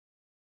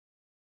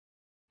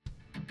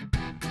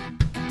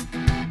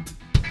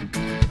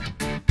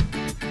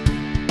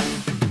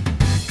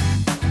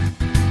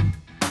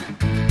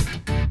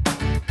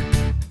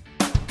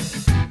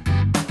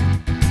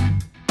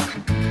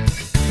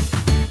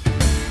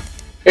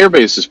Hey,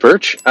 everybody, this is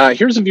Perch.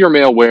 Here's a viewer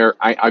mail where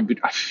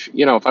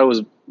if I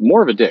was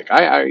more of a dick,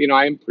 I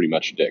am pretty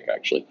much a dick,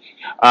 actually.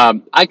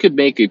 I could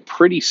make a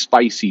pretty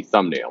spicy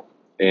thumbnail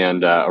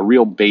and a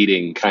real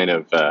baiting kind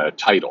of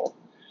title.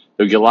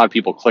 It would get a lot of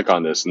people click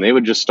on this, and they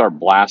would just start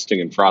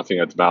blasting and frothing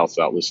at the mouth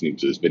without listening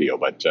to this video.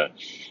 But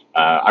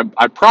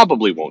I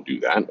probably won't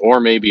do that, or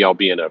maybe I'll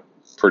be in a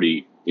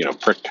pretty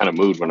prick kind of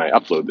mood when I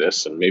upload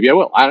this, and maybe I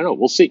will. I don't know.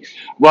 We'll see.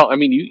 Well, I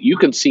mean, you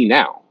can see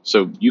now,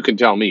 so you can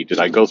tell me, did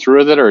I go through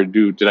with it, or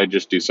did I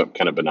just do something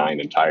kind of benign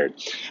and tired?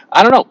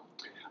 I don't know.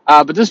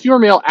 But this viewer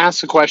mail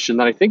asks a question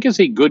that I think is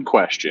a good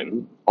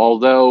question,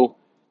 although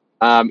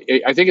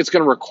I think it's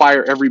going to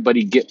require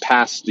everybody get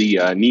past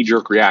the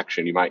knee-jerk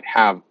reaction you might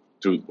have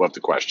to what the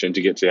question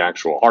to get to the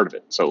actual heart of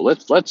it. So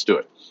let's do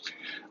it.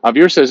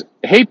 Viewer says,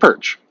 "Hey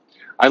Perch,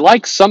 I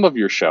like some of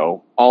your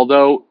show,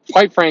 although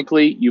quite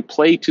frankly, you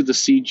play to the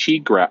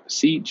CG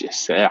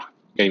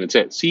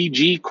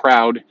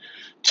crowd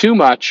too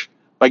much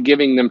by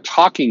giving them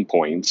talking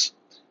points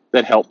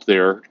that help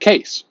their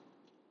case."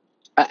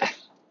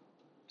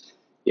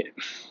 Yeah.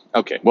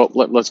 Okay. Well,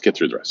 let's get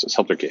through the rest of this.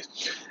 Help their case.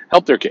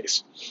 Help their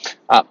case.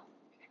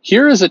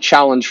 Here is a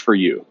challenge for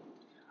you.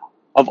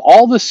 Of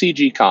all the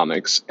CG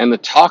comics and the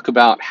talk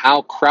about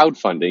how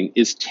crowdfunding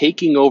is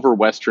taking over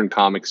Western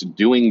comics,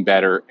 doing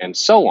better, and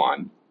so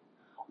on,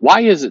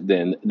 why is it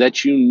then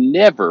that you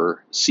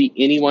never see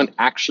anyone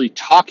actually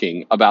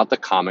talking about the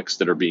comics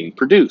that are being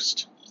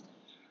produced?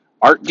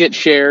 Art gets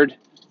shared,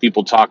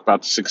 people talk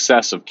about the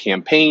success of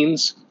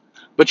campaigns,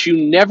 but you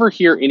never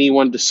hear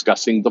anyone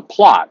discussing the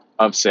plot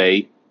of,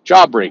 say,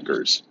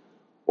 Jawbreakers,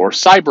 or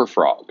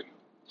Cyberfrog,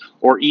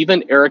 or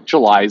even Eric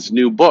July's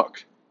new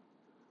book.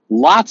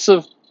 Lots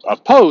of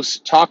posts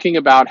talking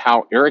about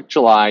how Eric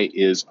July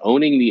is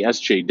owning the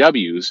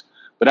SJWs,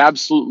 but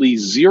absolutely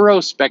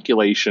zero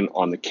speculation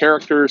on the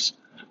characters,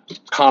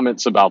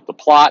 comments about the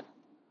plot,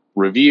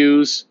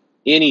 reviews,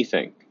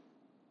 anything.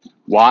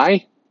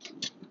 Why?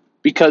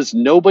 Because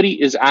nobody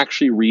is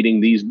actually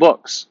reading these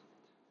books.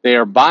 They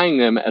are buying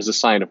them as a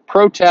sign of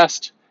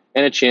protest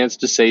and a chance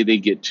to say they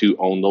get to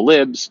own the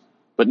libs,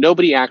 but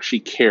nobody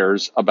actually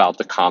cares about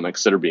the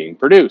comics that are being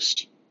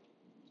produced.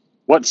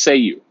 What say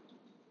you?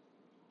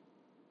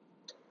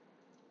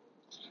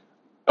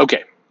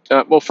 Okay.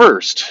 Well,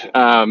 first,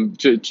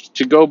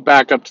 to go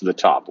back up to the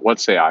top, what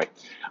say I?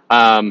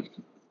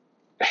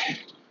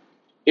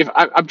 If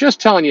I'm just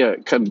telling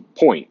you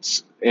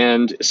points,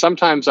 and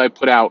sometimes I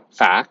put out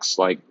facts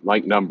like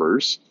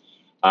numbers,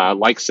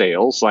 like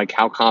sales, like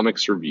how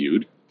comics are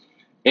viewed,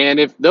 and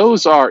if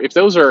those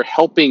are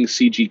helping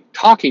CG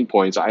talking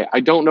points,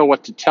 I don't know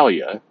what to tell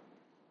you.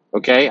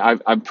 Okay,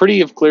 I've pretty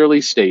have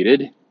clearly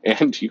stated,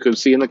 and you can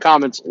see in the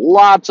comments,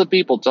 lots of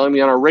people telling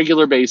me on a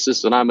regular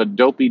basis that I'm a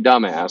dopey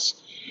dumbass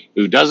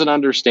who doesn't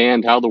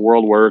understand how the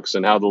world works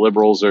and how the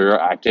liberals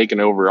are taking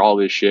over all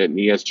this shit and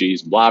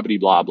ESGs, blah, blah,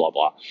 blah, blah,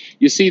 blah.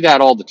 You see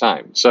that all the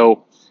time.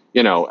 So,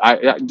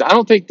 I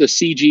don't think the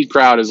CG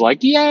crowd is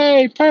like,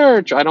 yay,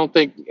 Perch. I don't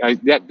think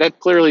that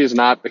clearly is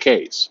not the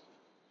case.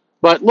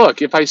 But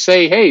look, if I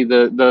say, hey,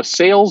 the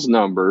sales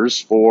numbers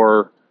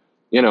for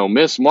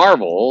Miss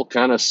Marvel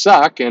kind of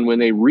suck, and when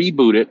they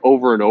reboot it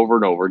over and over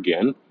and over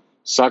again,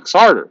 sucks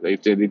harder. They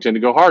tend to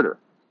go harder.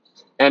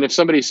 And if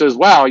somebody says,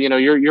 wow,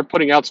 you're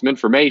putting out some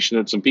information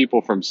that some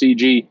people from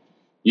CG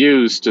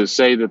use to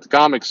say that the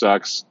comic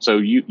sucks, so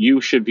you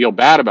should feel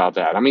bad about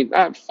that. I mean,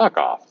 fuck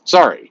off.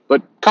 Sorry,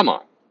 but come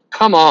on.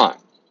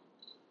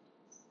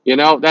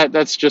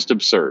 That's just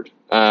absurd.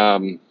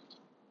 Do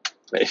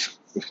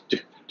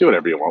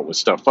whatever you want with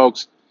stuff,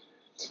 folks.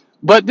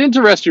 But then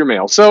to rest your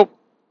mail. So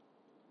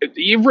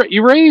you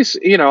raise,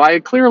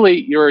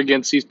 clearly you're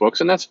against these books,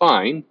 and that's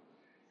fine.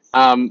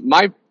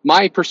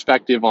 My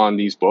perspective on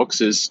these books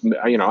is,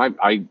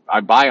 I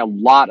buy a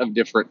lot of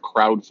different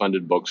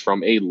crowdfunded books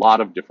from a lot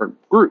of different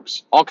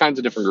groups, all kinds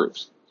of different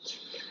groups.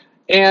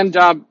 And,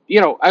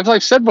 as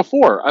I've said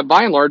before,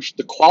 by and large,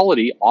 the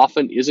quality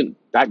often isn't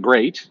that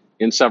great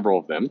in several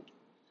of them.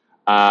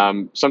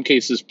 Some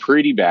cases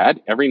pretty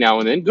bad, every now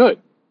and then good.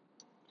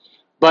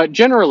 But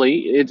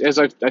generally, as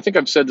I think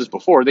I've said this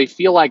before, they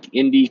feel like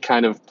indie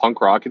kind of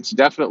punk rock. It's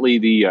definitely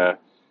the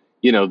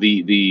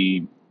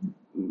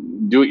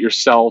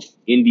do-it-yourself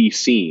indie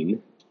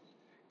scene,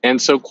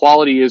 and so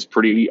quality is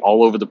pretty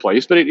all over the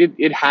place. But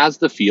it has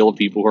the feel of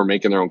people who are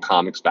making their own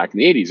comics back in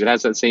the '80s. It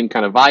has that same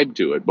kind of vibe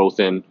to it,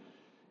 both in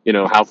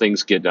how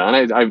things get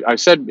done. I've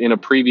said in a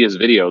previous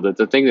video that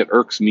the thing that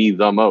irks me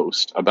the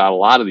most about a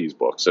lot of these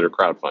books that are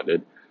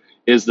crowdfunded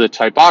is the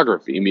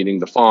typography, meaning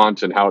the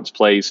font and how it's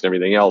placed and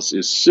everything else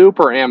is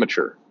super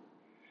amateur.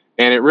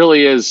 And it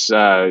really is,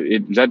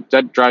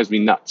 that drives me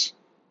nuts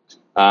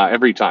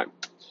every time.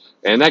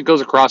 And that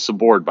goes across the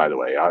board, by the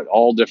way.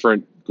 All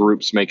different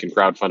groups making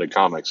crowdfunded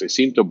comics, they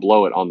seem to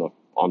blow it on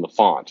the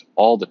font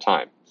all the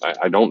time.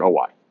 I don't know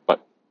why.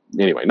 But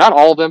anyway, not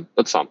all of them,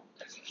 but some.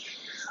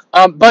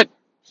 But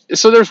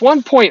so there's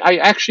one point I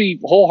actually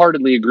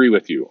wholeheartedly agree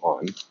with you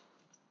on.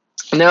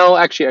 No,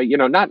 actually,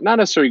 not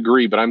necessarily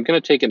agree, but I'm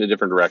going to take it in a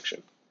different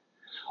direction.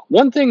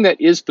 One thing that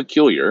is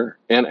peculiar,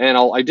 and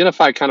I'll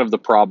identify kind of the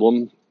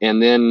problem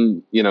and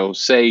then,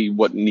 say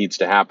what needs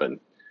to happen,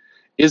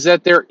 is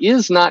that there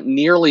is not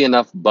nearly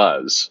enough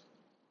buzz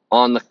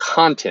on the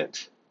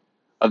content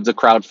of the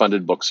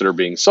crowdfunded books that are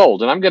being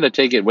sold. And I'm going to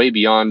take it way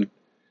beyond,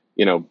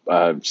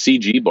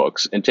 CG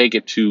books and take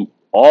it to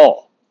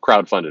all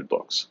crowdfunded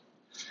books.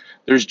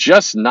 There's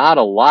just not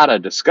a lot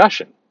of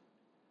discussion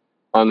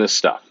on this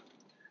stuff.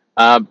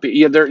 But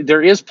yeah,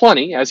 there is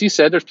plenty. As you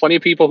said, there's plenty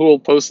of people who will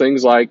post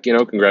things like,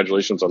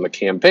 congratulations on the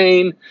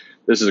campaign.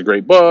 This is a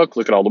great book.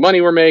 Look at all the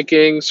money we're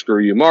making. Screw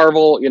you,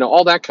 Marvel.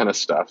 All that kind of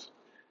stuff.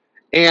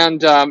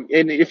 And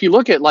if you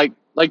look at like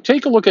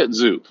take a look at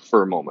Zoop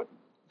for a moment.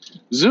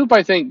 Zoop,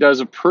 I think, does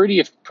a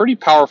pretty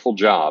powerful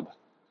job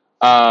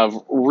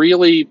of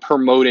really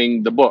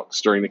promoting the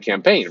books during the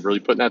campaign,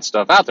 really putting that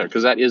stuff out there,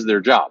 because that is their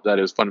job. That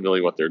is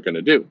fundamentally what they're going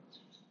to do.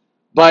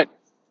 But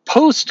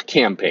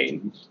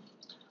post-campaign,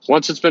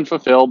 once it's been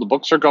fulfilled, the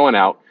books are going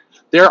out,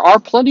 there are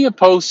plenty of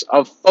posts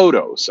of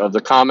photos of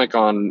the comic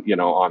on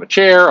a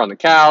chair, on the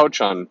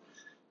couch, on,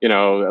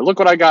 look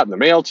what I got in the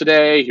mail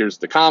today, here's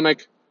the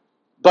comic.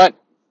 But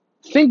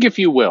think, if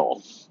you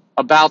will,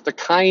 about the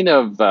kind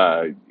of,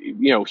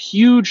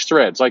 huge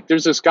threads. Like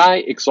there's this guy,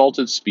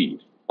 Exalted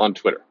Speed, on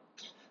Twitter.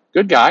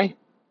 Good guy.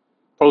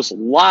 Posts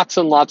lots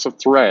and lots of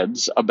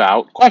threads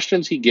about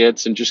questions he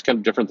gets and just kind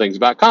of different things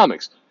about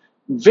comics.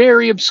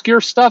 Very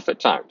obscure stuff at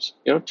times.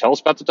 Tell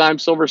us about the time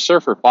Silver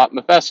Surfer fought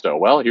Mephisto.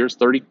 Well, here's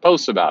 30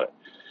 posts about it.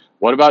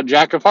 What about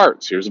Jack of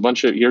Hearts? Here's a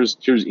bunch of, here's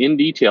in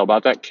detail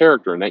about that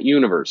character and that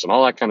universe and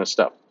all that kind of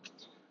stuff.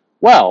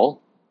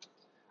 Well,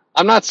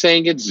 I'm not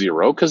saying it's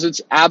zero, because it's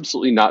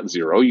absolutely not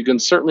zero. You can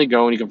certainly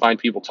go and you can find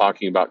people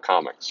talking about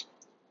comics.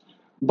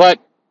 But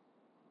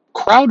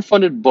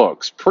crowdfunded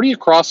books, pretty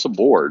across the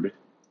board,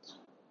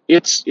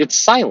 it's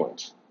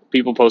silent.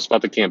 People post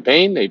about the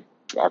campaign. They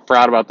are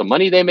proud about the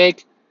money they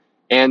make.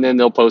 And then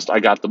they'll post, I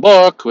got the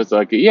book, with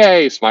like a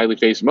yay, smiley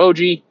face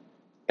emoji.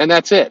 And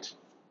that's it.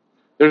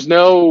 There's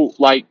no,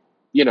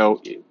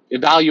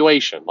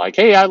 evaluation. Like,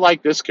 hey, I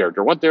like this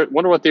character. Wonder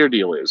what their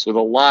deal is, with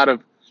a lot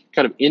of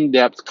kind of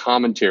in-depth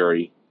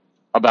commentary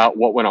about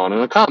what went on in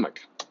the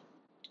comic.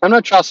 I'm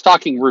not just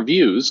talking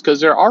reviews,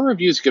 because there are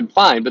reviews you can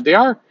find, but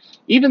they're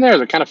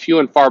kind of few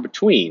and far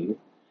between.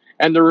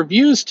 And the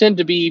reviews tend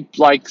to be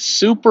like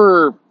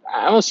super,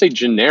 I don't want to say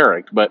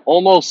generic, but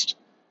almost,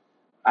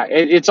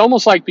 it's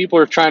almost like people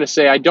are trying to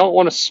say, I don't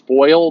want to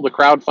spoil the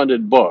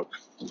crowdfunded book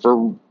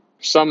for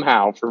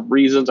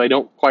reasons I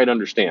don't quite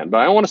understand, but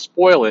I don't want to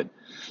spoil it.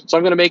 So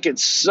I'm going to make it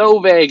so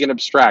vague and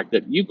abstract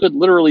that you could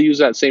literally use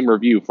that same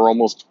review for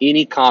almost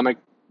any comic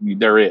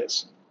there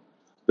is.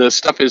 The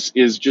stuff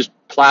is just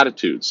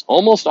platitudes,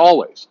 almost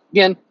always.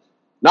 Again,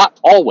 not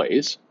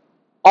always,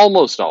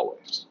 almost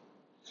always.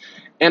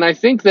 And I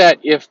think that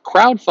if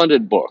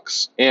crowdfunded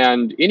books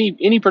and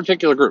any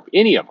particular group,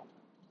 any of them,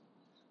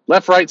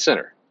 left, right,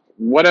 center,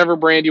 whatever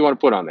brand you want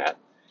to put on that,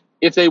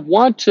 if they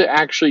want to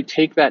actually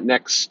take that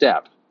next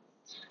step,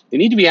 they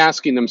need to be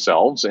asking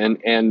themselves,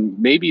 and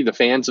maybe the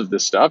fans of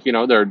this stuff,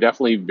 there are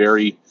definitely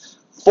very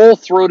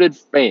full-throated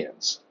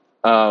fans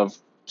of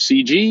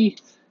CG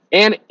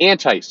and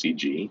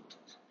anti-CG.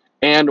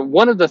 And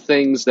one of the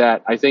things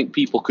that I think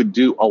people could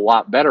do a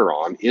lot better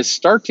on is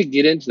start to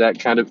get into that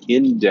kind of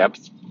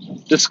in-depth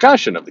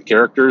discussion of the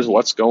characters,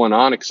 what's going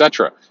on,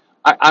 etc.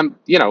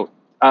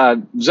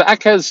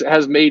 Zach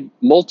has made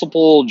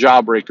multiple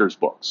Jawbreakers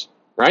books,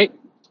 right?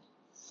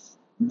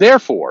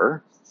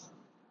 Therefore,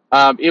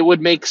 it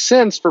would make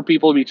sense for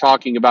people to be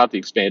talking about the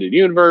expanded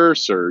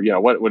universe, or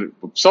what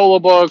solo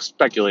books,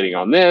 speculating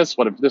on this.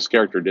 What if this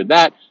character did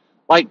that?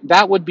 Like,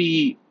 that would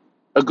be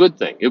a good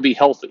thing. It would be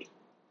healthy.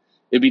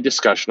 It'd be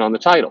discussion on the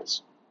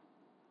titles.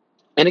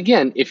 And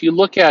again, if you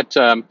look at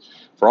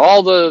for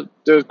all the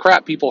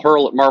crap people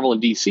hurl at Marvel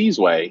and DC's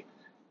way,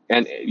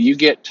 and you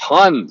get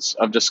tons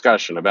of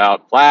discussion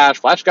about Flash.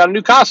 Flash got a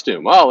new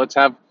costume. Oh, let's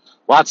have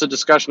lots of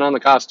discussion on the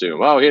costume.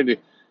 Oh, here.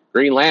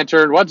 Green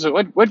Lantern,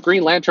 what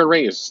Green Lantern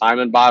ring is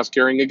Simon Boz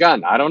carrying a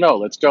gun? I don't know.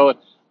 Let's go,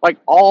 like,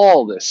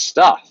 all this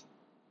stuff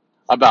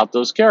about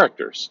those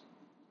characters.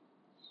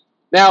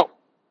 Now,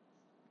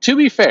 to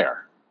be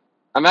fair,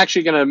 I'm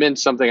actually going to amend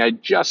something I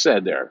just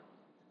said there.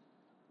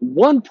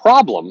 One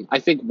problem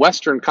I think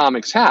Western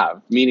comics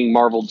have, meaning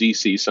Marvel,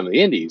 DC, some of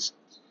the indies,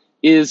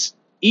 is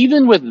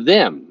even with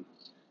them,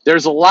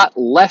 there's a lot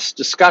less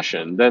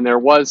discussion than there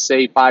was,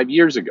 say, 5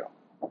 years ago.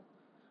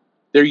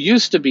 There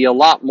used to be a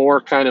lot more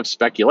kind of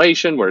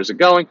speculation. Where is it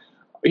going?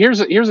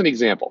 Here's an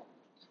example.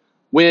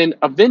 When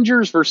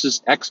Avengers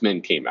versus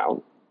X-Men came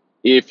out,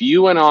 if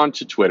you went on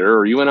to Twitter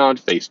or you went on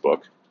to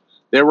Facebook,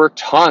 there were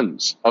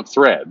tons of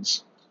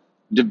threads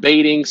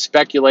debating,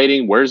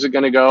 speculating, where's it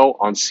going to go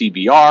on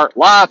CBR.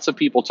 Lots of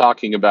people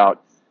talking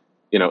about,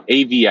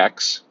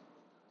 AVX,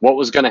 what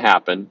was going to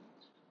happen,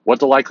 what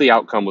the likely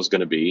outcome was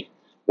going to be,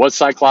 was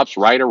Cyclops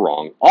right or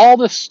wrong, all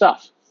this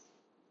stuff.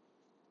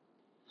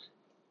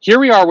 Here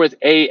we are with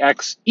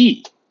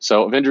AXE,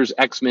 so Avengers,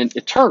 X-Men,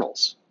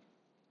 Eternals.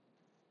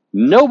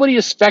 Nobody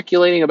is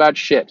speculating about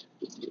shit.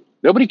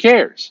 Nobody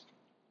cares.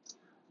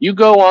 You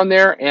go on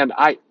there, and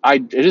I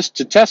just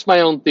to test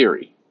my own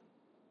theory.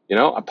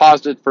 I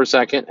paused it for a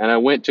second, and I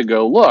went to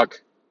go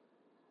look,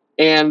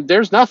 and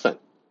there's nothing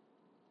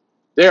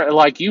there.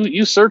 Like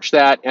you search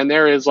that, and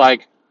there is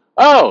like,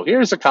 oh,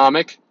 here's a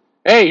comic.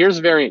 Hey, here's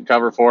a variant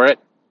cover for it.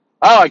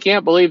 Oh, I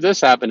can't believe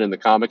this happened in the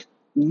comic.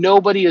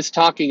 Nobody is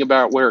talking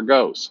about where it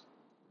goes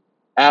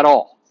at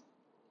all.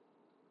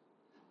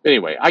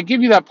 Anyway, I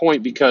give you that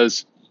point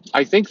because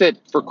I think that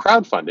for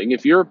crowdfunding,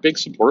 if you're a big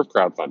supporter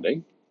of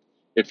crowdfunding,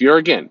 if you're,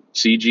 again,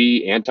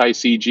 CG,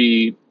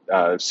 anti-CG,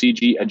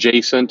 CG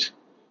adjacent,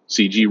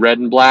 CG red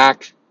and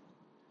black,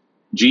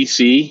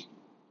 GC,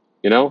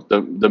 the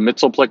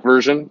Mitzelplick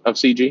version of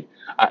CG,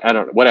 I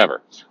don't know,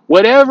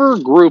 whatever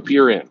group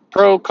you're in,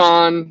 pro,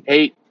 con,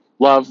 hate,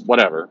 love,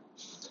 whatever,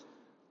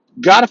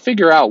 got to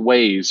figure out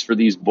ways for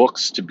these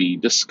books to be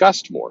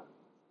discussed more,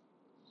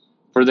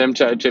 for them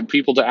to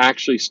people to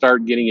actually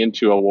start getting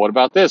into, what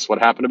about this? What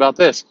happened about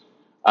this?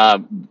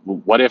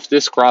 What if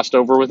this crossed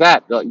over with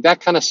that? Like, that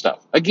kind of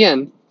stuff.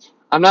 Again,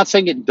 I'm not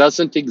saying it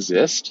doesn't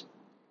exist.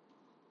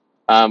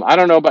 I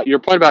don't know about your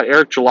point about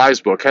Eric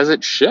July's book. Has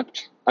it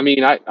shipped? I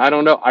mean, I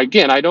don't know.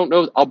 Again, I don't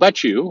know. I'll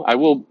bet you, I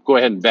will go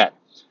ahead and bet,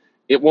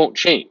 it won't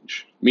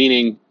change.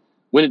 Meaning,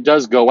 when it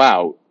does go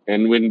out,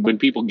 and when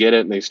people get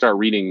it and they start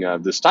reading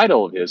this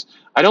title of his,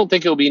 I don't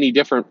think it'll be any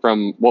different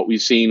from what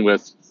we've seen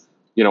with,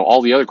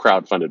 all the other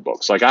crowdfunded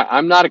books. Like,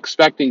 I'm not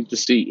expecting to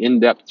see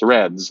in-depth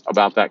threads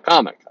about that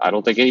comic. I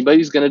don't think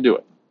anybody's going to do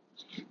it.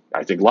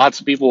 I think lots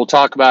of people will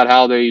talk about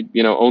how they,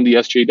 own the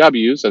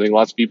SJWs. I think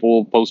lots of people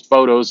will post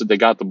photos that they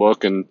got the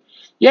book and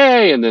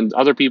yay. And then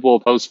other people will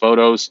post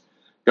photos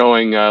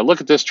going,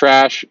 look at this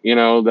trash,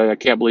 that I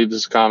can't believe this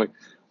is a comic,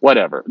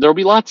 whatever. There'll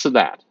be lots of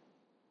that.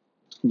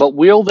 But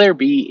will there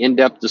be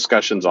in-depth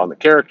discussions on the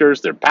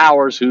characters, their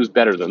powers, who's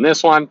better than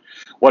this one?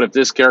 What if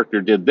this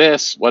character did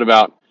this? What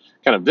about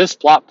kind of this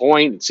plot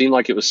point? It seemed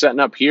like it was setting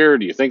up here.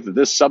 Do you think that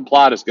this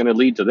subplot is going to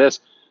lead to this?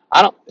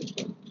 I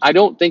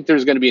don't think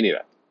there's going to be any of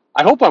that.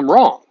 I hope I'm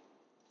wrong.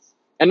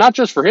 And not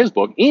just for his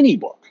book, any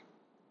book.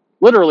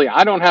 Literally,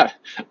 I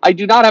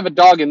do not have a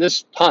dog in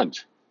this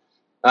hunt.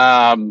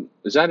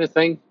 Is that a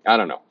thing? I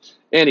don't know.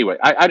 Anyway,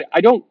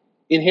 I don't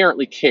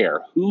inherently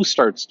care who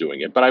starts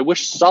doing it, but I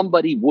wish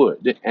somebody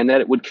would, and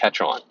that it would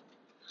catch on.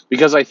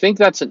 Because I think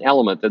that's an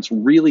element that's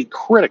really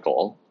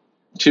critical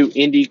to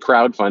indie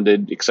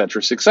crowdfunded,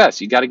 etc. success.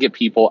 You got to get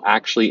people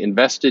actually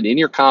invested in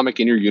your comic,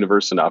 in your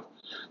universe enough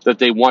that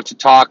they want to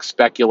talk,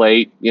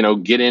 speculate,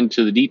 get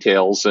into the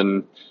details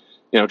and,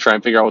 try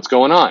and figure out what's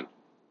going on.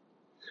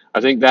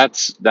 I think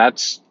that's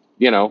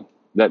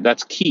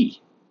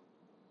key.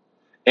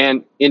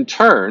 And in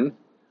turn,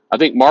 I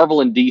think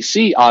Marvel and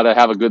DC ought to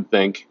have a good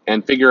think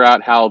and figure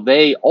out how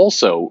they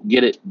also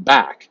get it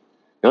back.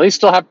 Now they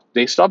still have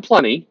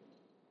plenty,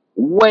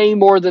 way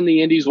more than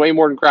the indies, way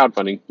more than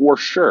crowdfunding for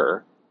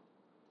sure.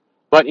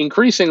 But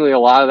increasingly, a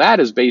lot of that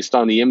is based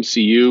on the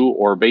MCU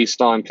or based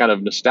on kind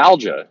of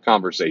nostalgia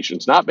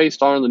conversations, not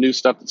based on the new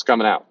stuff that's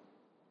coming out.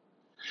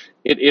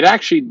 It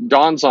actually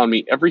dawns on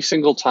me every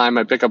single time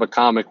I pick up a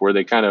comic where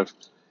they kind of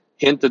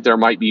hint that there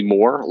might be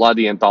more. A lot of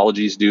the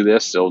anthologies do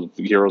this. So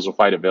the heroes will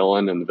fight a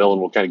villain and the villain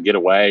will kind of get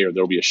away, or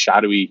there'll be a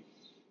shadowy,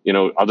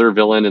 other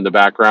villain in the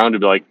background to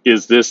be like,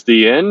 is this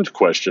the end? ?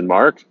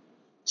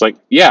 It's like,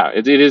 yeah,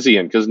 it is the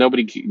end because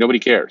nobody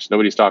cares.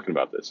 Nobody's talking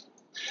about this.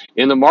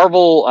 In the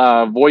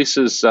Marvel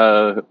Voices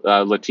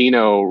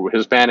Latino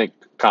Hispanic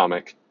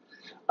comic,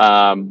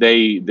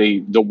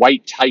 the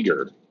White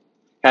Tiger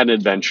had an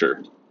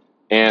adventure,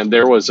 and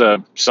there was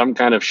some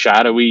kind of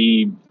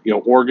shadowy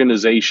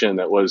organization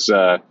that was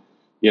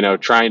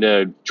trying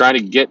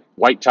to get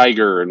White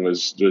Tiger and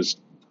was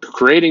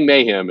creating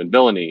mayhem and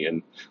villainy,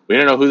 and we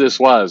didn't know who this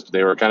was, but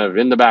they were kind of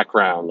in the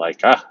background,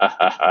 like ha ha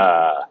ha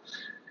ha.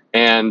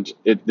 And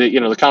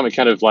the comic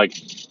kind of like,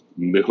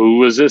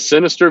 who is this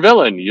sinister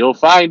villain? You'll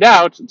find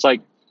out. It's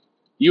like,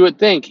 you would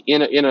think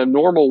in a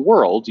normal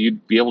world,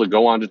 you'd be able to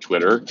go onto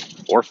Twitter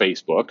or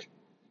Facebook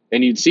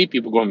and you'd see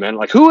people going, man,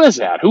 like, who is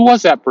that? Who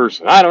was that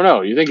person? I don't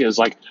know. You think it's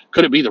like,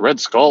 could it be the Red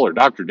Skull or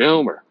Dr.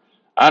 Doom or,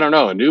 I don't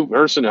know, a new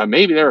person?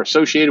 Maybe they're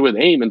associated with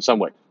AIM in some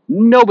way.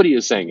 Nobody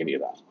is saying any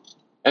of that.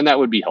 And that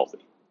would be healthy.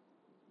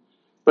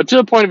 But to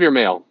the point of your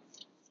mail,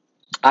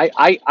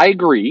 I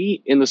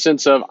agree in the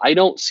sense of I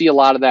don't see a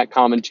lot of that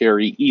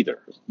commentary either.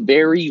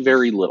 Very,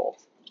 very little.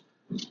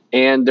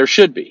 And there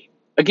should be.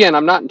 Again,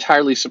 I'm not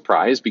entirely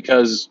surprised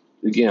because,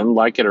 again,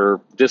 like it or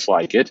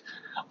dislike it,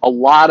 a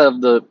lot of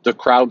the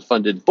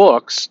crowdfunded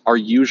books are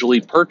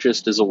usually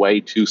purchased as a way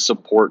to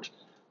support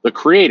the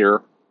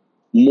creator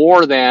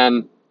more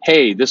than,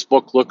 hey, this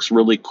book looks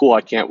really cool,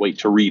 I can't wait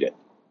to read it.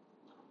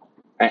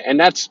 And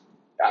that's,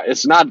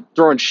 it's not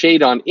throwing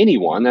shade on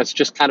anyone, that's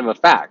just kind of a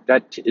fact.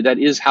 That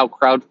is how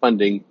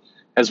crowdfunding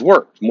has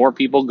worked. More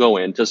people go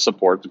in to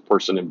support the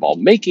person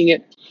involved making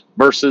it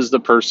versus the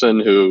person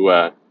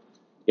who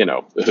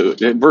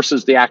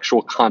versus the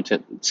actual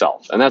content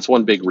itself. And that's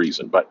one big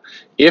reason. But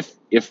if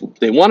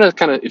they want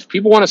to if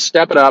people want to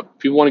step it up,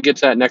 people want to get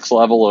to that next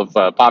level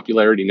of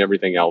popularity and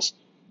everything else,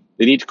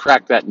 they need to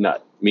crack that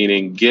nut,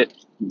 meaning get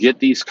get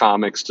these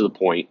comics to the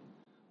point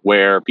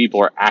where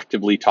people are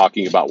actively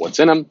talking about what's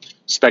in them,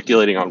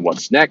 speculating on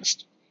what's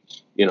next,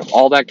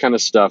 all that kind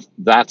of stuff.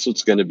 That's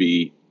what's going to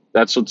be,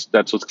 that's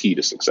what's key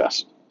to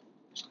success.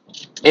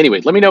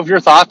 Anyway, let me know your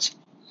thoughts.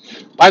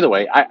 By the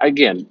way,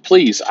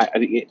 please,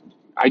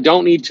 I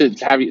don't need to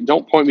have you,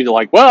 don't point me to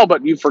like, well,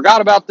 but you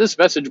forgot about this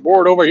message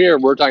board over here.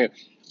 We're talking,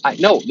 I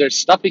know there's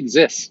stuff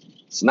exists.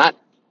 This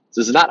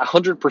is not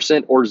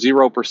 100% or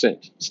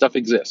 0%. Stuff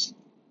exists.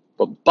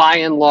 But by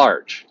and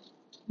large,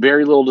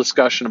 very little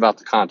discussion about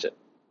the content.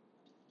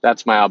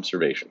 That's my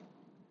observation.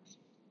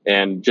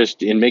 And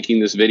just in making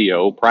this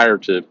video, prior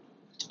to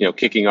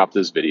kicking off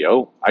this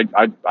video,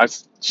 I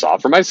saw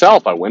for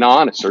myself. I went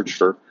on, I searched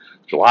for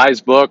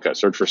July's book, I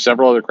searched for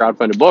several other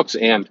crowdfunded books,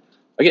 and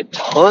I get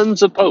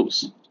tons of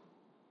posts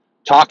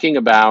talking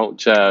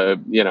about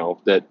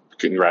that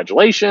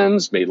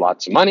congratulations, made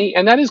lots of money,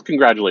 and that is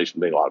congratulations,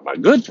 made a lot of money.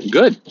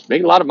 Good,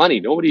 made a lot of money.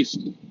 Nobody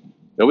should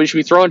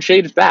be throwing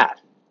shade at that.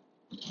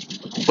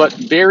 But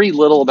very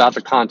little about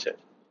the content.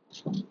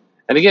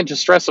 And again, to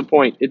stress a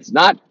point, it's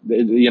not,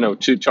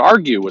 to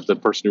argue with the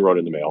person who wrote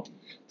in the mail,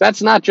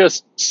 that's not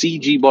just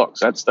CG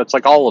books. That's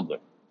like all of them.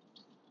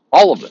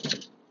 All of them.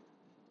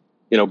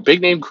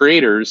 Big name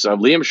creators,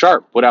 Liam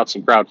Sharp put out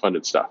some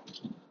crowdfunded stuff.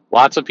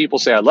 Lots of people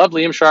say, I love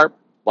Liam Sharp,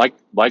 like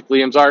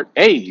Liam's art.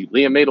 Hey,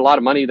 Liam made a lot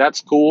of money.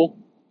 That's cool.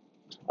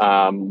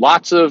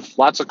 Lots of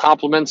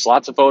compliments,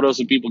 lots of photos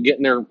of people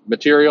getting their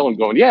material and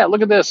going, yeah,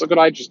 look at this. Look what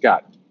I just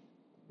got.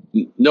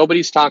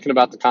 Nobody's talking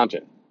about the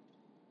content.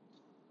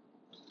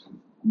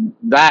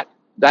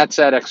 That's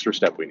that extra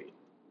step we need.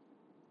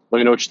 Let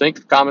me know what you think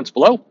in the comments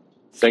below.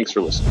 Thanks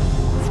for listening.